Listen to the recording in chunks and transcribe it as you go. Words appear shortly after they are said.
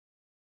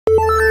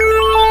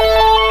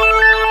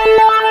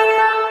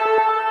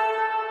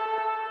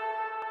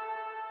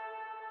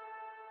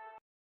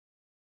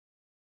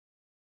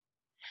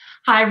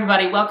Hi,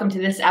 everybody. Welcome to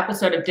this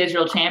episode of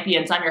Digital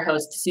Champions. I'm your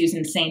host,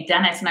 Susan St.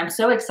 Dennis, and I'm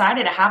so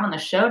excited to have on the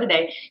show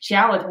today,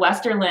 Xiao with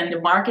Westerlund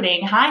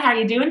Marketing. Hi, how are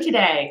you doing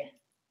today?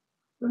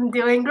 I'm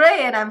doing great,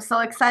 and I'm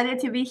so excited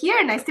to be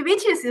here. Nice to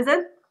meet you,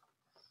 Susan.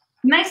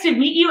 Nice to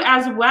meet you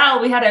as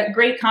well. We had a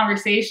great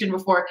conversation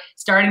before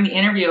starting the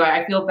interview.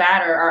 I feel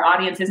bad our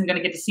audience isn't going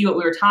to get to see what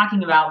we were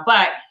talking about,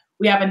 but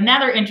we have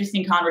another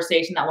interesting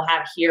conversation that we'll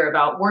have here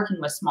about working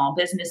with small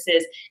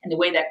businesses and the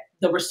way that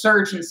the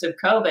resurgence of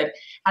COVID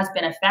has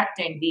been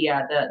affecting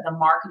the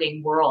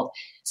marketing world.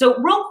 So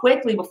real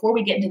quickly, before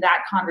we get into that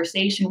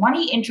conversation, why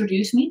don't you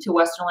introduce me to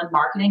Westerlund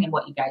Marketing and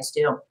what you guys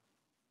do?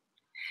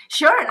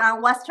 Sure.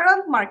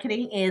 Westerlund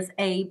Marketing is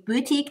a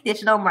boutique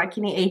digital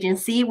marketing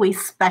agency. We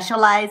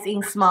specialize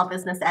in small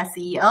business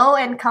SEO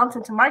and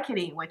content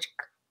marketing, which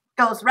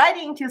goes right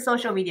into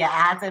social media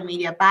ads and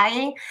media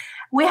buying.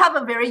 We have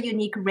a very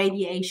unique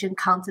radiation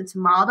content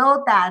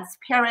model that's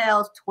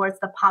parallel towards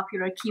the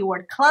popular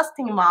keyword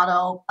clustering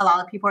model a lot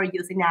of people are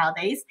using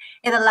nowadays.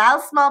 It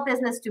allows small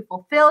business to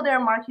fulfill their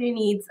marketing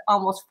needs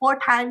almost 4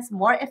 times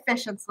more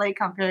efficiently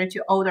compared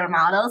to older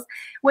models,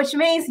 which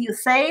means you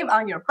save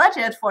on your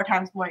budget 4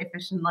 times more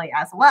efficiently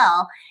as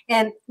well.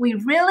 And we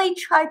really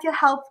try to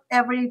help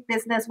every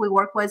business we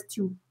work with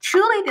to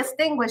truly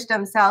distinguish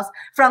themselves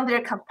from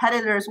their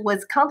competitors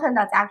with content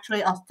that's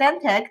actually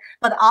authentic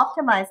but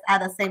optimized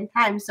at the same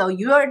time. So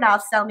you're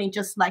not selling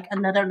just like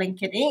another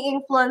LinkedIn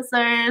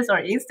influencers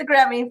or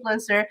Instagram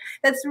influencer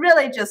that's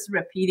really just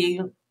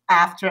repeating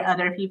after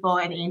other people,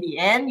 and in the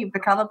end you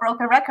become a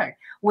broken record.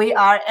 We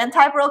are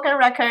anti-broken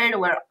record.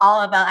 We're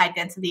all about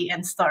identity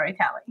and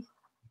storytelling.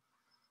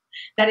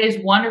 That is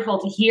wonderful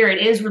to hear.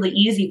 It is really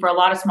easy for a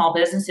lot of small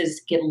businesses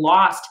to get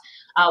lost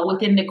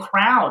within the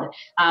crowd.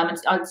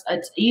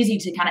 It's easy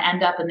to kind of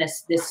end up in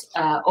this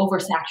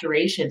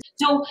oversaturation.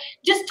 So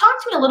just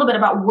talk to me a little bit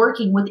about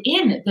working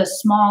within the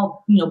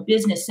small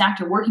business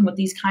sector, working with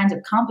these kinds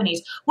of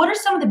companies. What are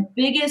some of the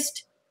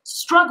biggest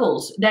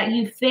struggles that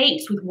you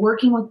face with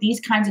working with these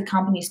kinds of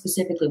companies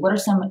specifically? What are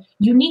some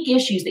unique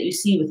issues that you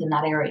see within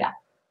that area?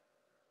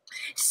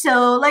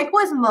 So like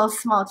with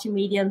most small to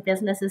medium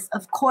businesses,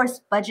 of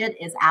course, budget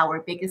is our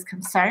biggest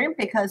concern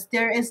because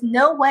there is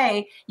no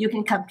way you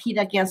can compete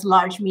against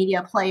large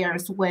media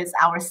players with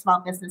our small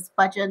business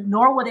budget,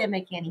 nor would it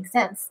make any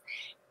sense.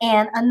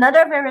 And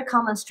another very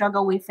common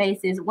struggle we face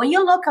is when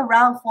you look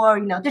around for,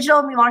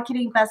 digital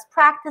marketing best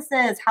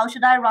practices, how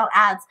should I run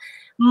ads?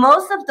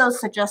 Most of those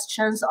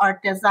suggestions are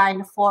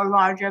designed for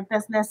larger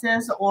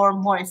businesses or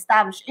more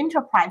established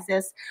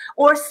enterprises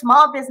or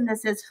small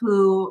businesses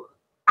who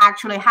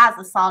actually has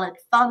a solid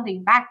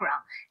funding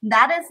background.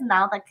 That is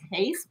not the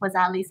case with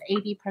at least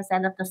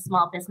 80% of the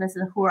small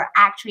businesses who are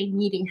actually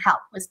needing help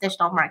with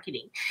digital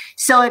marketing.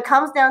 So it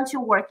comes down to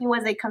working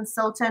with a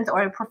consultant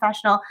or a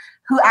professional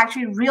who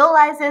actually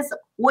realizes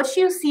what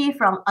you see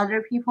from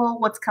other people,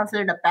 what's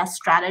considered the best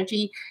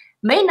strategy,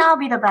 may not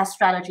be the best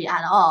strategy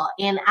at all.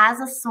 And as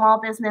a small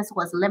business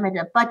with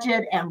limited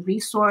budget and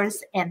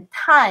resource and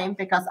time,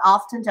 because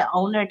often the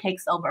owner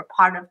takes over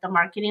part of the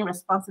marketing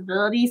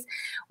responsibilities,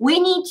 we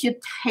need to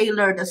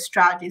tailor the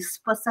strategy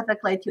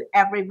specifically to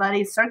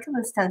everybody's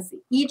circumstance.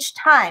 Each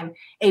time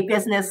a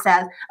business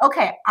says,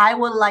 okay, I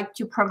would like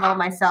to promote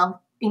myself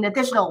in the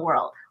digital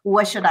world,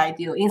 what should I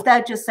do?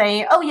 Instead of just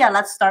saying, oh yeah,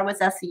 let's start with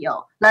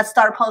SEO. Let's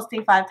start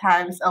posting 5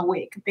 times a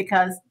week,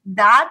 because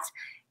that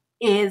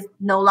is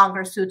no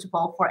longer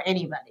suitable for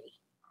anybody.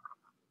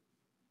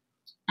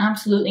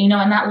 Absolutely.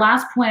 And that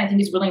last point I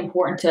think is really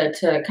important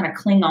to kind of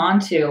cling on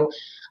to.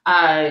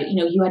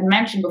 You had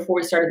mentioned before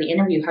we started the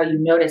interview how you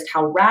noticed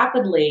how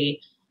rapidly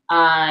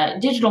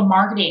digital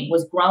marketing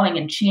was growing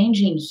and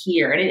changing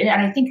here. And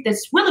I think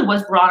this really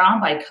was brought on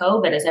by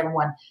COVID as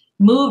everyone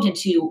moved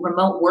into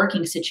remote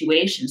working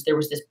situations. There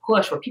was this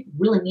push where people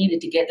really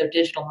needed to get their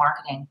digital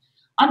marketing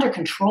under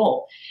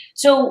control.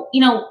 So,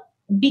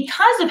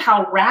 because of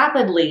how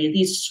rapidly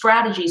these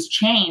strategies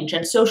change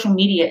and social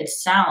media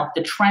itself,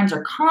 the trends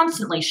are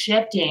constantly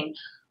shifting.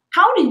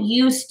 How do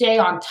you stay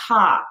on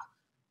top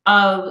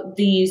of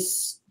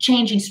these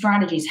changing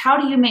strategies? How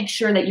do you make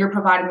sure that you're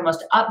providing the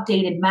most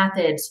updated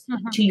methods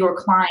to your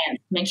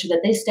clients, make sure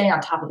that they stay on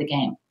top of the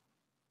game?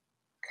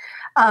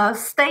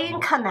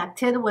 Staying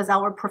connected with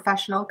our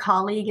professional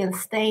colleague and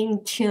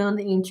staying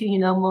tuned into,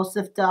 most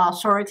of the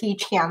authority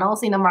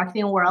channels in the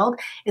marketing world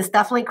is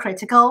definitely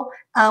critical.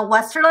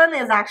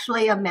 Westerlund is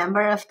actually a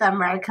member of the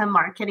American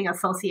Marketing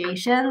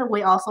Association.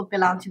 We also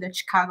belong to the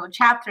Chicago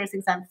chapter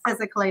since I'm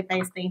physically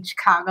based in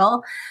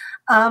Chicago.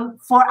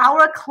 For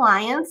our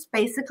clients,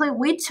 basically,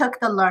 we took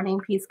the learning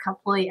piece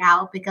completely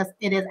out because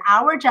it is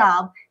our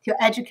job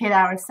to educate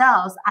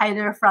ourselves,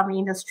 either from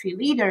industry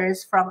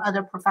leaders, from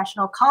other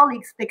professional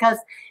colleagues, because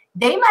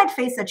they might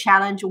face a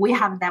challenge we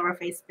have never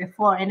faced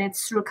before. And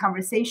it's through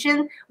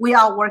conversation, we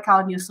all work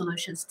out new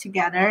solutions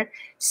together.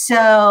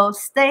 So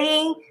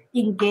staying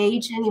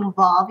engaged and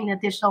involved in a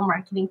digital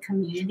marketing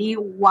community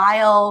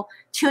while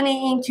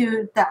tuning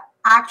into the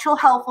actual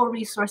helpful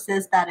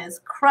resources that is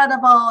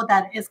credible,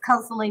 that is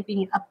constantly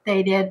being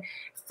updated,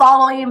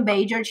 following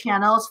major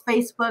channels,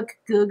 Facebook,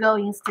 Google,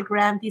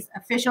 Instagram, these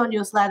official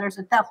newsletters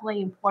are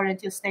definitely important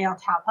to stay on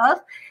top of.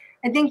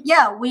 I think,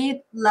 yeah,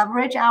 we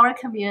leverage our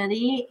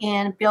community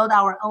and build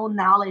our own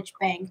knowledge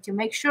bank to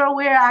make sure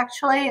we're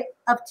actually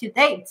up to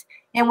date.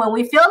 And when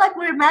we feel like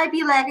we might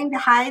be lagging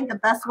behind, the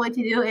best way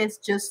to do is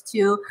just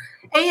to,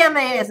 AMA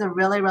is a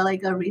really, really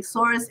good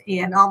resource,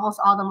 and almost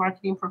all the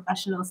marketing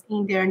professionals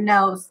in there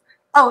knows,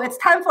 oh, it's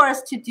time for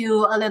us to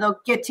do a little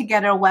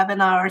get-together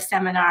webinar or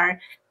seminar,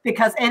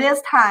 because it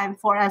is time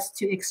for us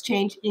to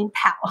exchange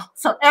intel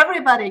so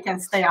everybody can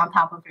stay on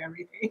top of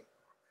everything.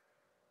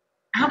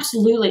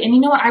 Absolutely. And you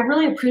know what? I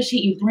really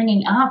appreciate you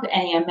bringing up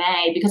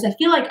AMA, because I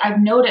feel like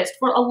I've noticed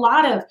for a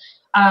lot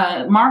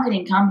of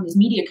marketing companies,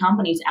 media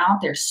companies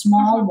out there,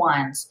 small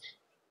ones,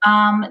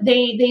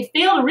 they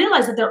fail to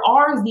realize that there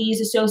are these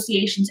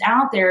associations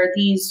out there,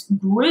 these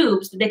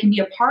groups that they can be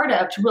a part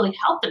of to really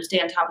help them stay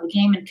on top of the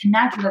game and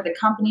connect with other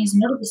companies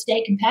in order to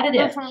stay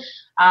competitive.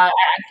 I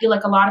feel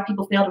like a lot of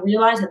people fail to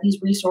realize that these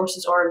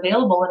resources are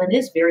available, and it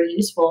is very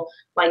useful,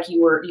 like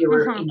you were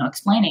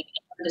explaining,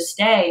 in order to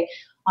stay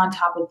on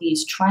top of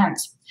these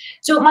trends.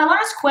 So my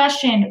last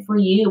question for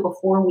you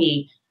before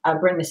we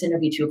bring this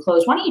interview to a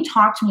close, why don't you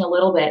talk to me a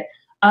little bit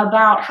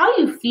about how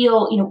you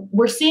feel,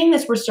 we're seeing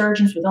this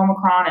resurgence with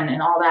Omicron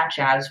and all that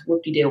jazz,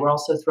 whoop-de-doo, we're all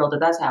so thrilled that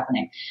that's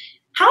happening.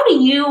 How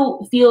do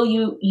you feel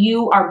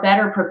you are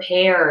better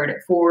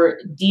prepared for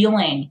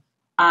dealing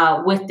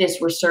with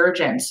this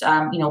resurgence?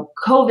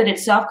 COVID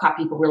itself caught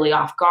people really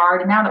off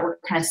guard, and now that we're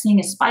kind of seeing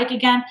a spike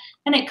again,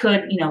 and it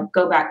could,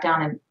 go back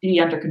down and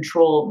be under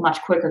control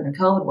much quicker than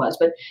COVID was.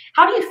 But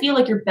how do you feel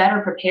like you're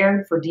better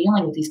prepared for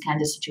dealing with these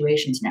kinds of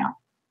situations now?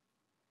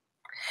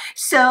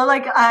 So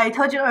like I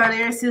told you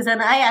earlier, Susan,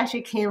 I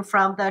actually came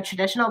from the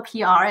traditional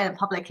PR and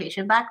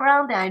publication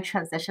background, and I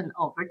transitioned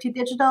over to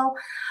digital.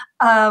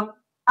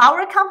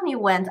 Our company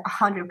went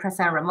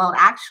 100% remote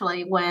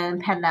actually when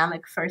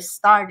pandemic first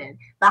started.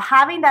 But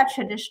having that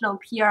traditional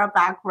PR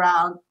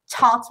background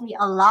taught me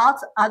a lot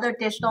other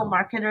digital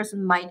marketers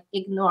might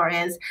ignore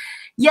is,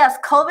 yes,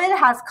 COVID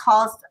has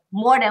caused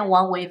more than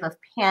one wave of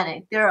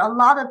panic. There are a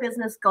lot of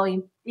business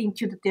going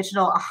into the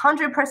digital,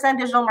 100%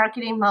 digital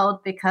marketing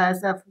mode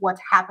because of what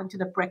happened to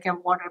the brick and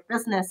mortar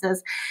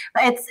businesses.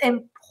 But it's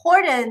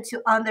important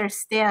to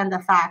understand the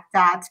fact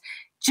that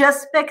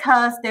just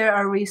because there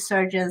are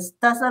resurgence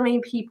doesn't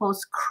mean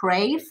people's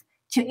crave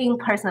to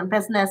in-person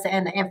business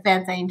and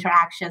events and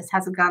interactions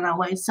has gone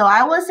away. So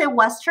I would say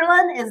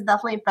Westerlund is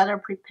definitely better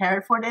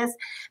prepared for this,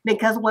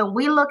 because when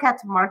we look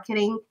at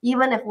marketing,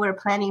 even if we're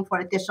planning for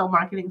a digital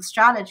marketing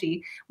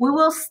strategy, we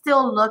will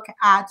still look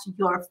at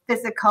your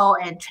physical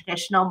and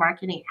traditional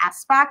marketing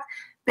aspect,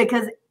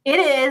 because it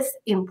is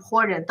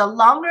important. The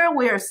longer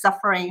we're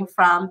suffering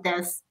from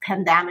this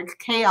pandemic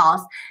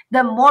chaos,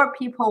 the more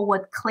people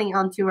would cling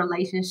onto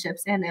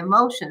relationships and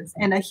emotions.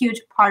 And a huge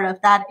part of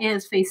that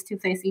is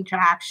face-to-face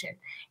interaction.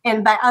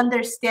 And by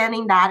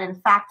understanding that and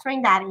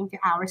factoring that into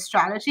our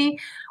strategy,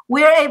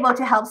 we're able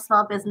to help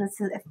small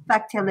businesses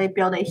effectively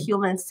build a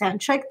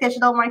human-centric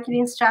digital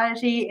marketing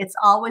strategy. It's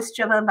always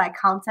driven by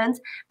content,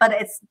 but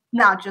it's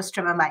not just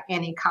driven by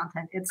any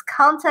content. It's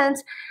content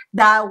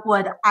that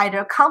would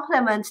either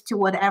complement to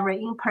whatever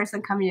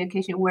in-person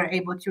communication we're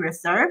able to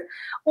reserve,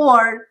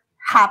 or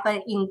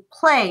happen in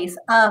place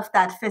of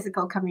that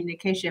physical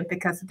communication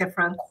because of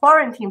different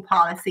quarantine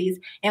policies.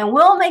 And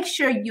we'll make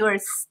sure you're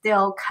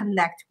still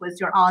connect with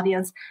your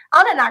audience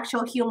on an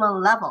actual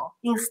human level,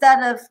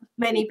 instead of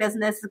many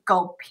businesses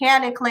go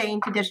panically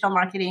into digital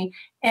marketing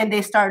and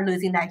they start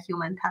losing that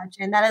human touch.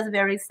 And that is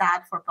very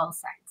sad for both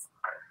sides.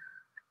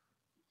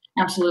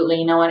 Absolutely.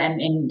 You know what?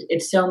 And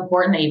it's so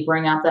important that you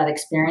bring up that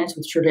experience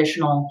with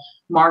traditional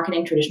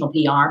marketing, traditional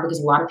PR, because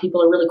a lot of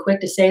people are really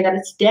quick to say that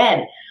it's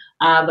dead.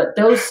 But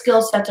those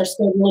skill sets are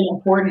still really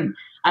important,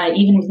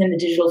 even within the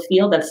digital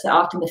field. That's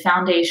often the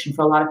foundation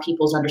for a lot of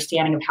people's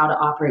understanding of how to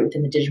operate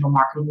within the digital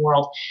marketing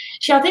world.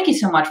 Xiao, thank you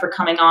so much for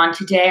coming on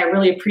today. I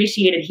really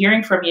appreciated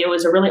hearing from you. It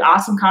was a really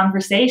awesome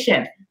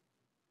conversation.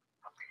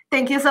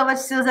 Thank you so much,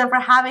 Susan, for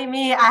having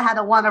me. I had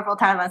a wonderful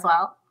time as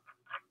well.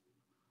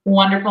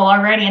 Wonderful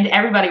already. And to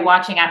everybody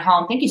watching at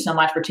home, thank you so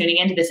much for tuning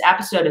into this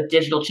episode of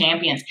Digital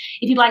Champions.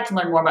 If you'd like to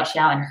learn more about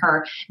Xiao and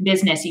her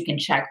business, you can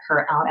check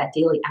her out at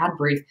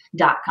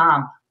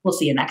dailyadbrief.com. We'll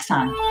see you next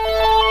time.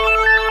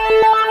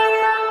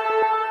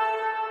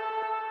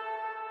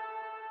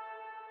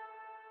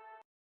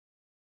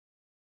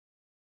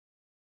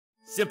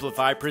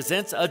 Simplify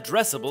presents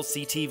Addressable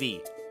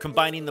CTV,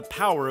 combining the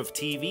power of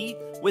TV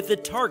with the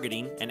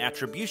targeting and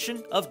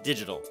attribution of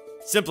digital.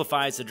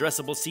 Simplify's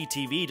Addressable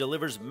CTV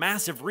delivers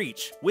massive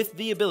reach with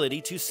the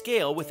ability to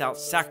scale without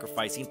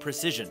sacrificing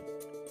precision.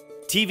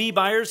 TV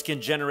buyers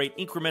can generate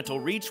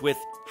incremental reach with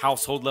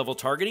household-level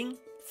targeting,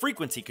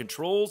 frequency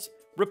controls,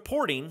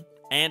 reporting,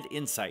 and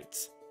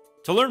insights.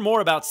 To learn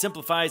more about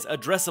Simplify's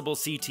Addressable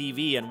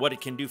CTV and what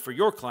it can do for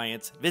your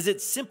clients,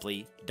 visit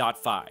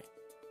simply.fi.